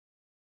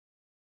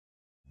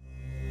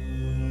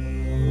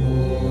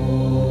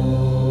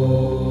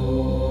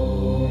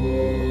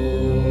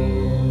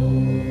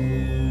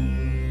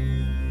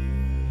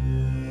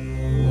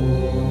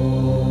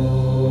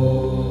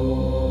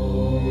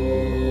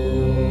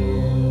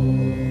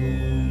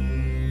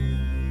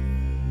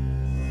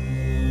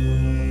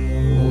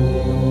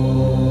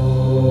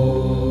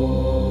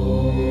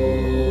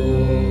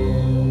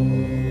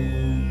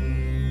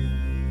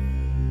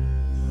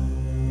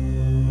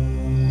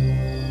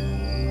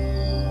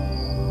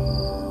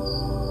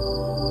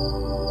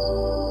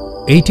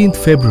18th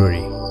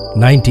February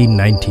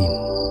 1919,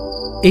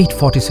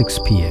 8:46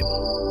 p.m.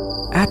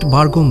 At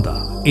Bargonda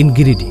in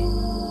Giridih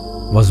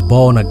was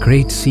born a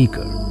great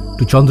seeker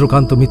to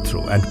Chandrakanta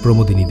Mitra and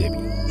Pramodini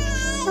Devi.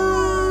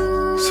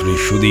 Sri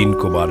Sudin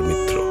Kumar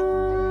Mitra.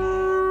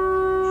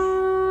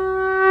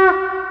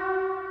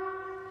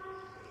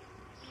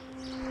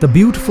 The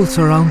beautiful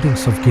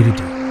surroundings of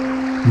Giridih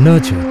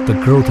nurtured the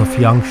growth of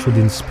young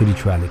Sudin's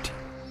spirituality.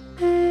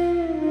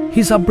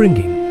 His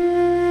upbringing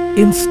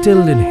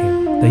instilled in him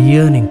the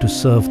yearning to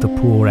serve the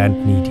poor and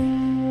needy.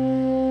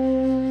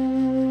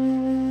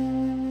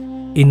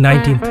 In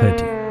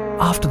 1930,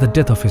 after the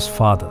death of his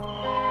father,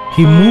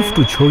 he moved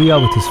to Choria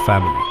with his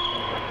family,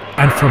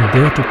 and from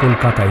there to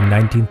Kolkata in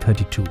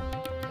 1932,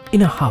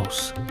 in a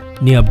house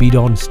near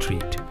Bidon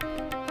Street.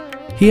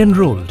 He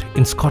enrolled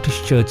in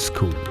Scottish Church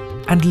School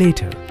and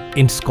later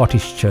in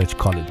Scottish Church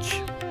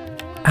College.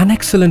 An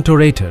excellent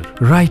orator,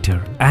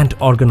 writer and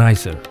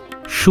organizer,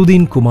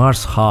 Sudin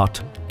Kumar's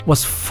heart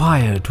was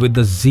fired with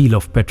the zeal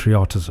of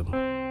patriotism.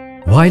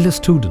 While a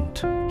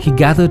student, he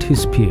gathered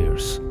his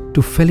peers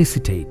to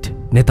felicitate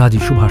Netaji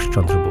Subhash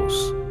Chandra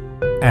Bose.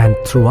 And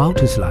throughout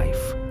his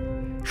life,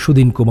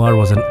 Sudin Kumar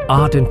was an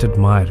ardent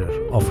admirer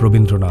of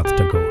Rabindranath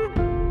Tagore.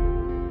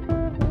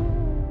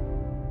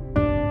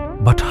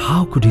 But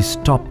how could he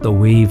stop the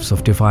waves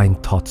of divine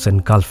thoughts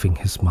engulfing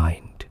his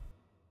mind?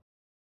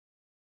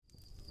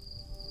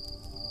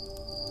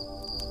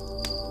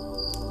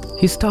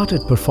 He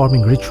started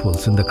performing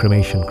rituals in the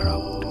cremation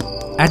ground.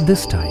 At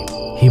this time,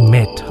 he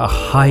met a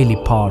highly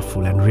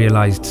powerful and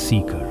realized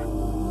seeker,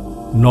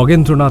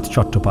 Nagendranath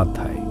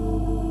Chattopadhyay,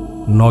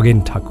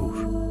 Nogen Thakur.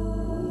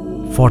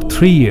 For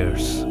 3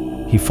 years,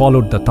 he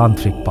followed the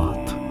tantric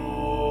path.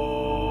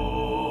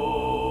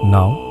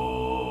 Now,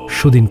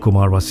 Sudin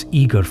Kumar was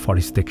eager for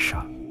his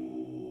diksha.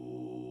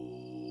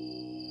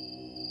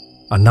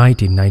 A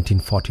night in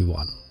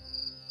 1941.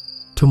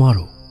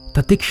 Tomorrow,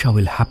 the diksha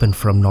will happen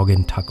from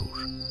Nogen Thakur.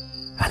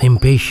 An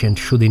impatient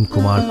Sudin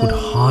Kumar could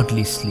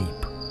hardly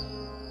sleep.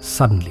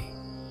 Suddenly,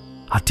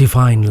 a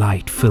divine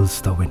light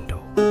fills the window.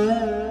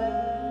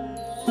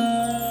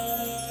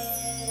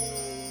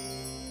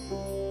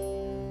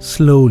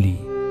 Slowly,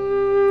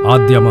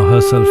 Adyama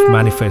herself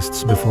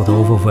manifests before the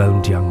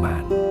overwhelmed young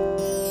man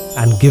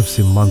and gives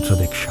him mantra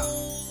diksha.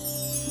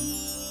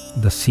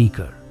 The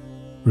seeker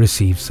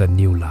receives a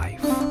new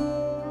life.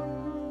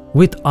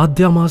 With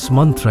Adyama's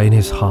mantra in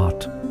his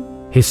heart,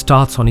 he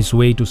starts on his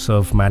way to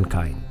serve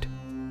mankind.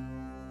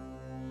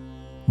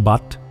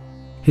 But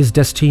his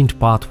destined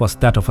path was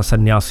that of a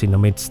sannyasi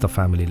amidst the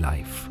family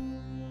life.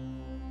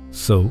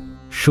 So,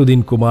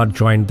 Sudin Kumar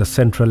joined the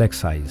Central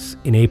Excise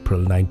in April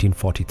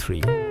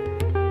 1943.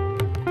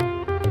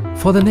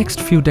 For the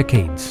next few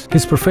decades,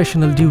 his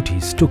professional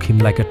duties took him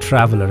like a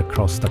traveler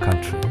across the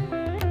country.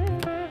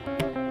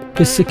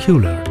 His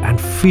secular and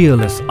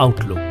fearless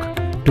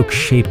outlook took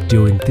shape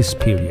during this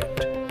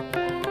period.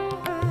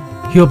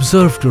 He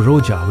observed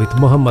Roja with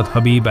Muhammad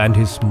Habib and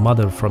his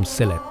mother from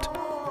Sylhet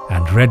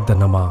and read the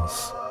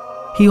namaz.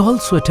 He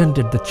also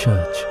attended the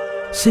church,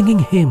 singing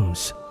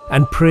hymns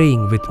and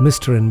praying with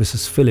Mr. and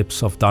Mrs.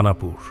 Phillips of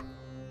Danapur.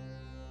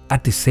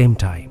 At the same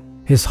time,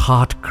 his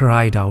heart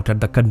cried out at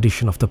the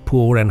condition of the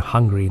poor and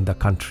hungry in the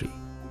country.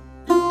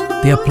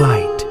 Their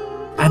plight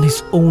and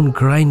his own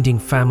grinding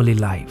family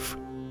life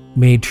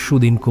made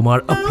Sudin Kumar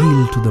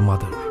appeal to the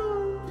mother.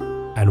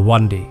 And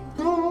one day,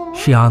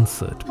 she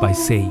answered by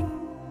saying,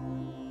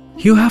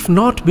 "You have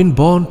not been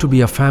born to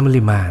be a family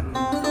man.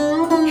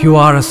 You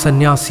are a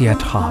sannyasi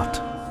at heart.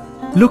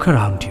 Look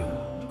around you,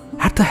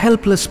 at the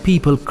helpless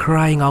people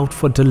crying out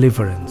for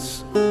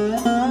deliverance.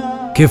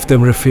 Give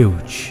them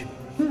refuge,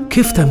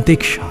 give them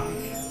diksha,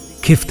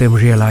 give them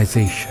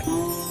realization."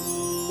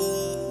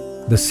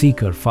 The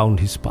seeker found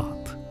his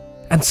path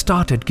and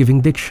started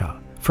giving diksha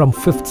from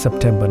 5th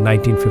September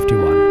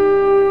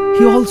 1951.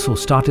 He also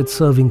started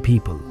serving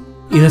people,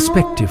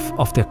 irrespective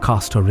of their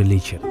caste or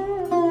religion.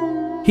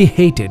 He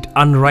hated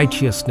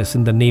unrighteousness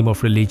in the name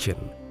of religion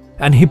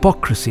and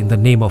hypocrisy in the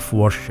name of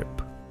worship.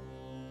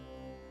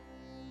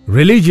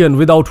 Religion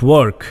without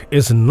work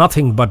is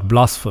nothing but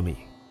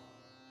blasphemy.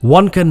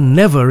 One can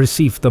never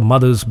receive the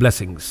mother's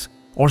blessings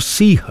or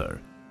see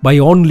her by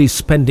only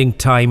spending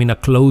time in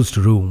a closed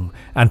room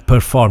and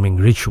performing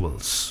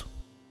rituals.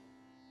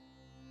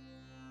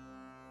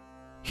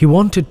 He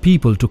wanted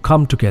people to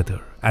come together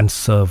and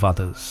serve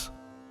others.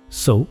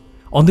 So,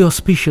 on the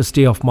auspicious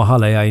day of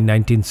Mahalaya in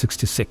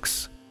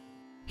 1966,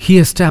 he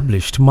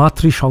established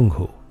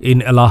Matrisangha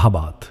in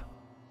Allahabad.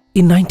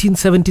 In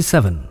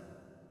 1977,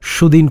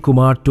 Sudin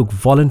Kumar took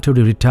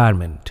voluntary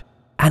retirement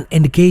and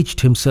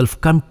engaged himself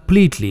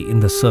completely in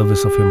the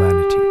service of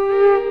humanity.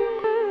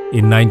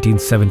 In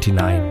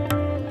 1979,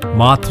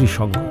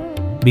 Matrisangha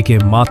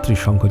became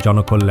Matrisangha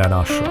Janakalyan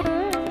Ashram,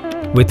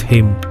 with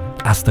him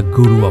as the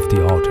guru of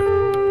the order.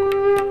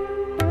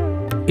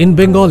 In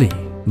Bengali,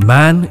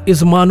 man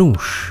is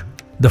Manush.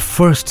 The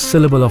first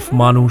syllable of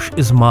Manush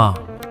is Ma,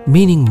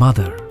 meaning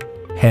mother.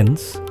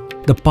 Hence,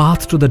 the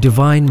path to the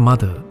Divine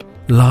Mother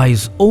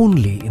lies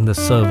only in the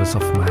service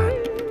of man.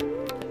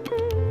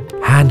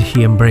 and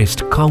he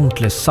embraced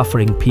countless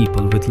suffering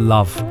people with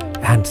love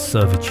and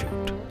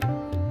servitude.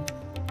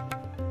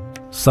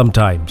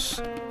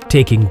 Sometimes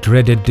taking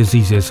dreaded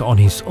diseases on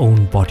his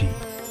own body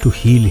to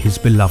heal his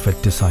beloved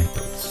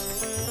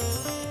disciples.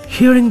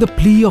 Hearing the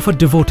plea of a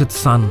devoted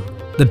son,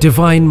 the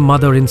Divine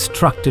Mother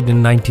instructed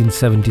in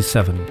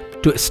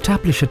 1977 to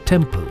establish a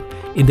temple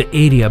in the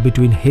area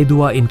between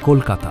Hedua in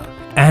Kolkata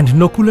and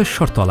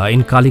Nokuleshwartala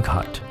in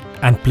Kalighat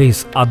and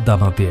place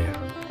Adyama there.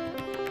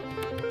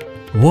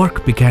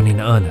 Work began in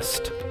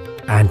earnest,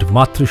 and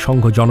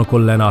Matrisangha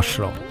Janakalyan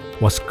Ashram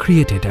was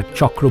created at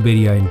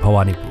Chakraberia in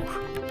Bhawanipur,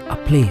 a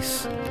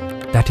place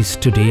that is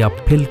today a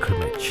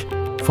pilgrimage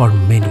for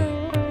many,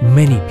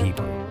 many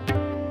people.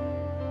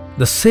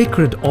 The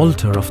sacred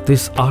altar of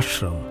this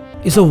ashram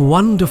is a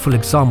wonderful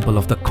example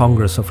of the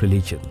Congress of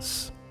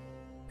Religions.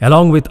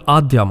 Along with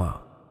Adyama,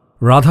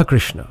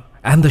 Radhakrishna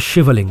and the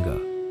Shivalinga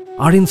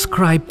are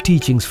inscribed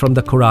teachings from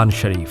the Quran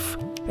Sharif,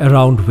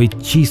 around which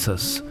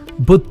Jesus,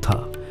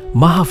 Buddha,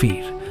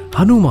 Mahavir,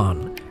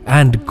 Hanuman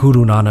and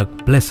Guru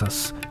Nanak bless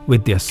us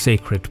with their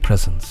sacred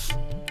presence,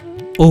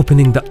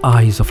 opening the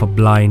eyes of a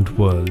blind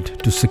world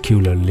to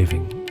secular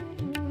living.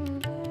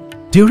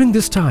 During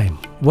this time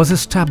was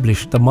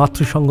established the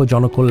Matrisangha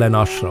Janakalyan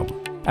Ashram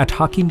at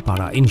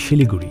Hakimpara in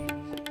Shiliguri.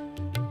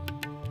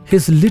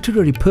 His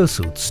literary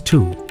pursuits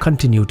too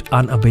continued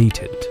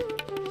unabated.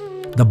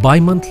 The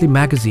bi-monthly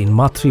magazine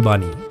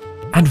Matribani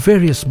and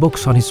various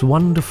books on his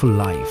wonderful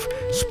life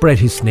spread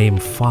his name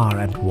far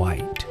and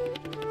wide.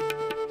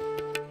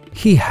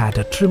 He had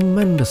a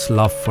tremendous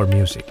love for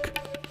music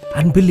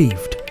and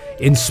believed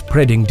in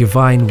spreading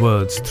divine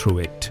words through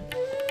it.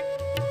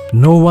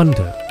 No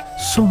wonder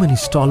so many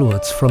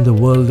stalwarts from the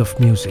world of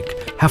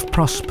music have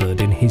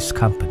prospered in his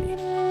company.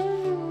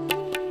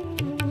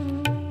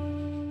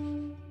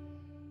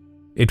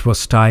 It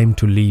was time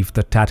to leave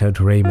the tattered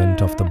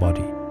raiment of the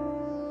body.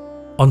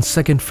 On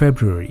 2nd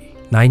February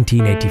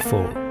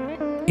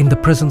 1984, in the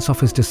presence of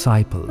his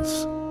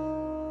disciples,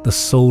 the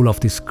soul of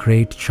this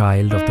great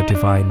child of the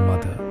Divine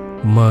Mother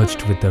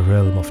merged with the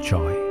realm of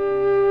joy.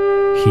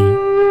 He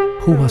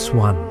who was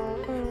one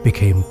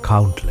became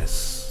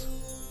countless.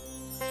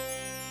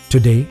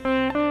 Today,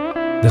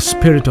 the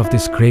spirit of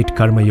this great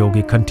Karma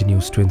Yogi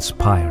continues to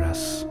inspire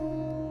us.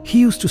 He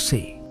used to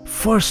say,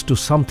 "First do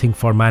something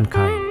for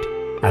mankind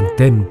and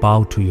then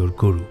bow to your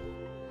Guru."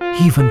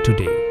 Even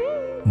today,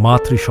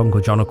 Matrisangha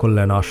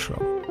Janakalyan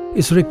Ashram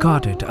is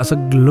regarded as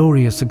a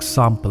glorious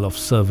example of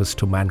service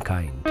to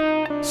mankind.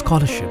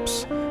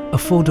 Scholarships,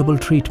 affordable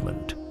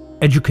treatment,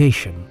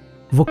 education,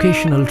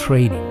 vocational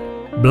training,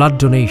 blood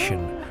donation,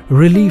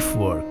 relief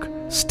work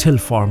still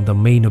form the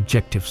main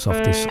objectives of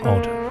this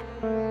order.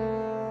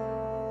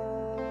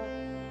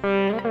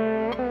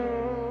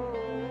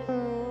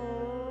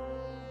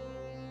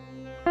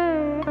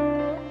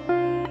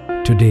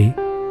 Today,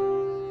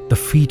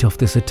 the feet of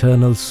this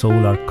eternal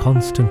soul are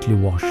constantly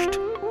washed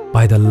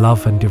by the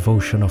love and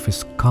devotion of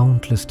his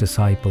countless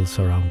disciples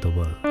around the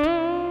world.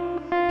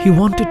 He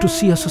wanted to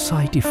see a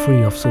society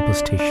free of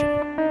superstition.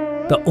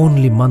 The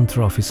only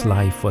mantra of his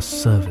life was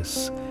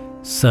service,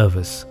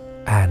 service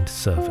and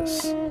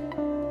service.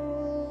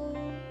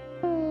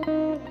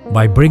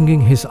 By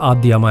bringing his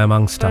Adyama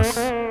amongst us,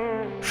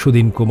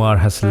 Sudin Kumar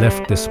has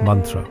left this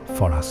mantra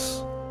for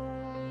us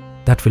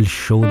that will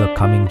show the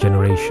coming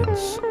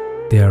generations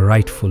their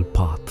rightful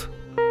path,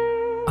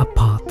 a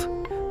path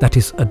that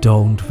is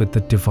adorned with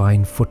the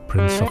divine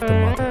footprints of the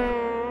Mother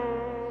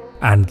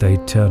and the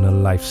eternal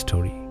life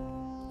story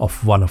of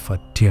one of her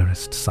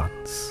dearest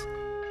sons.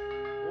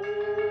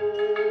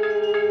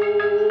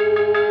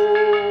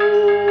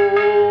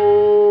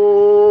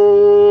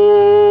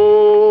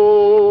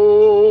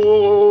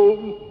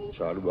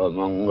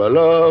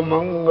 Sarvamangala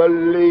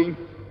Mangalli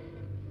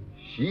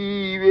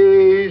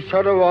Shive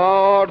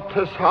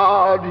Sarvartha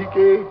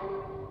Sadhike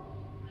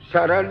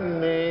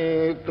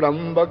Saranye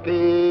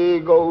Trambake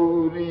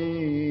Gauri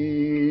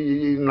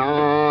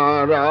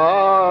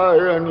Narayani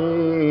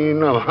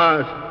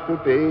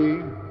Namastute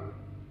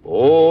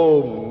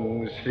Om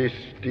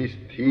Srishti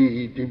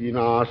Sthiti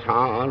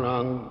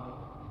Vinasanam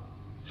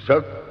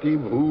Shakti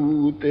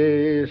Bhute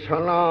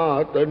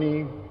Sanatani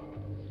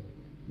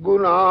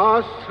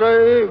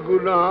Gunasray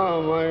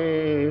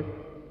Gunamay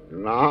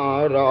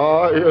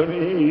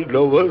Narayani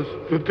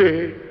Lavastute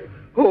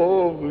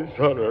Om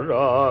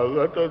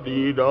Sararagata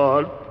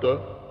Dinatta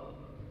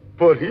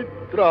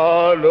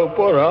Paritrana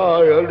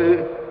Parayane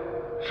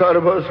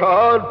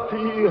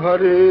Sarvasarthi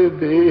Hare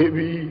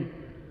Devi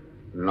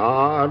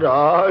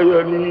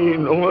Narayani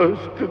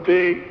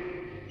Namastute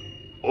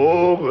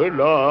Om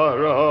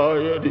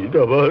Narayani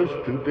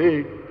Namastute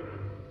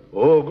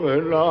Om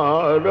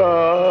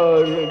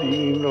Narayani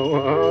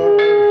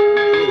Namastute.